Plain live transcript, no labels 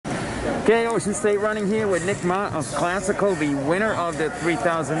Okay, Ocean State running here with Nick Mott of Classical, the winner of the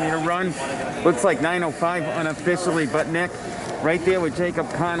 3,000 meter run. Looks like 9:05 unofficially, but Nick, right there with Jacob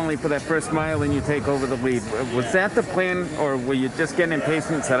Connolly for that first mile and you take over the lead. Was that the plan, or were you just getting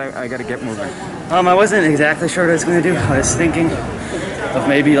impatient and said, I got to get moving? I wasn't exactly sure what I was going to do. I was thinking of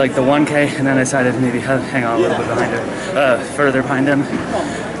maybe like the 1K, and then I decided to maybe hang on a little bit behind her, further behind him.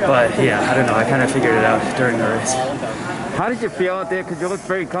 But yeah, I don't know. I kind of figured it out during the race. How did you feel out there? Because you looked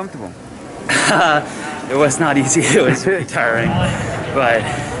very comfortable. It was not easy. It was very tiring. But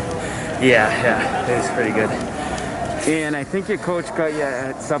yeah, it was pretty good. And I think your coach got you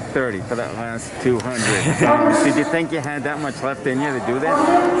at sub 30 for that last 200. Did you think you had that much left in you to do that?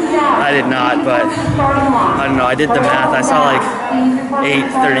 I did not, but I don't know. I did the math. I saw like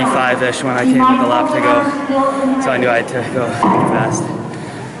 8:35-ish when I came with the lap to go. So I knew I had to go pretty fast.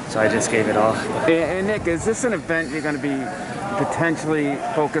 So I just gave it all. And Nick, is this an event you're going to be potentially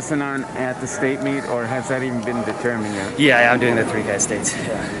focusing on at the state meet, or has that even been determined yet? Yeah, I'm doing the 3K states.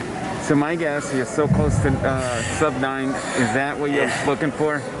 Yeah. So my guess, you're so close to sub 9. Is that what you're looking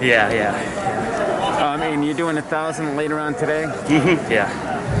for? Yeah. And you're doing 1,000 later on today? Yeah.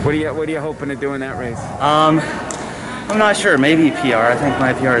 What are you hoping to do in that race? I'm not sure. Maybe PR. I think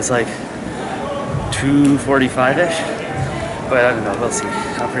my PR is like 2:45-ish. But I don't know, we'll see.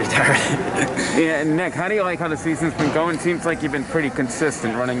 I'm pretty tired. Yeah, and Nick, how do you like how the season's been going? Seems like you've been pretty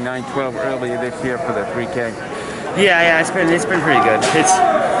consistent, running 9:12 earlier this year for the 3K. Yeah, it's been pretty good. It's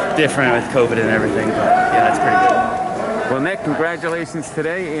different with COVID and everything, but yeah, it's pretty good. Well, Nick, congratulations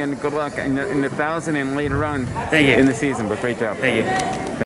today, and good luck in the 1,000 and later on Thank you. in the season. But great job. Thank you.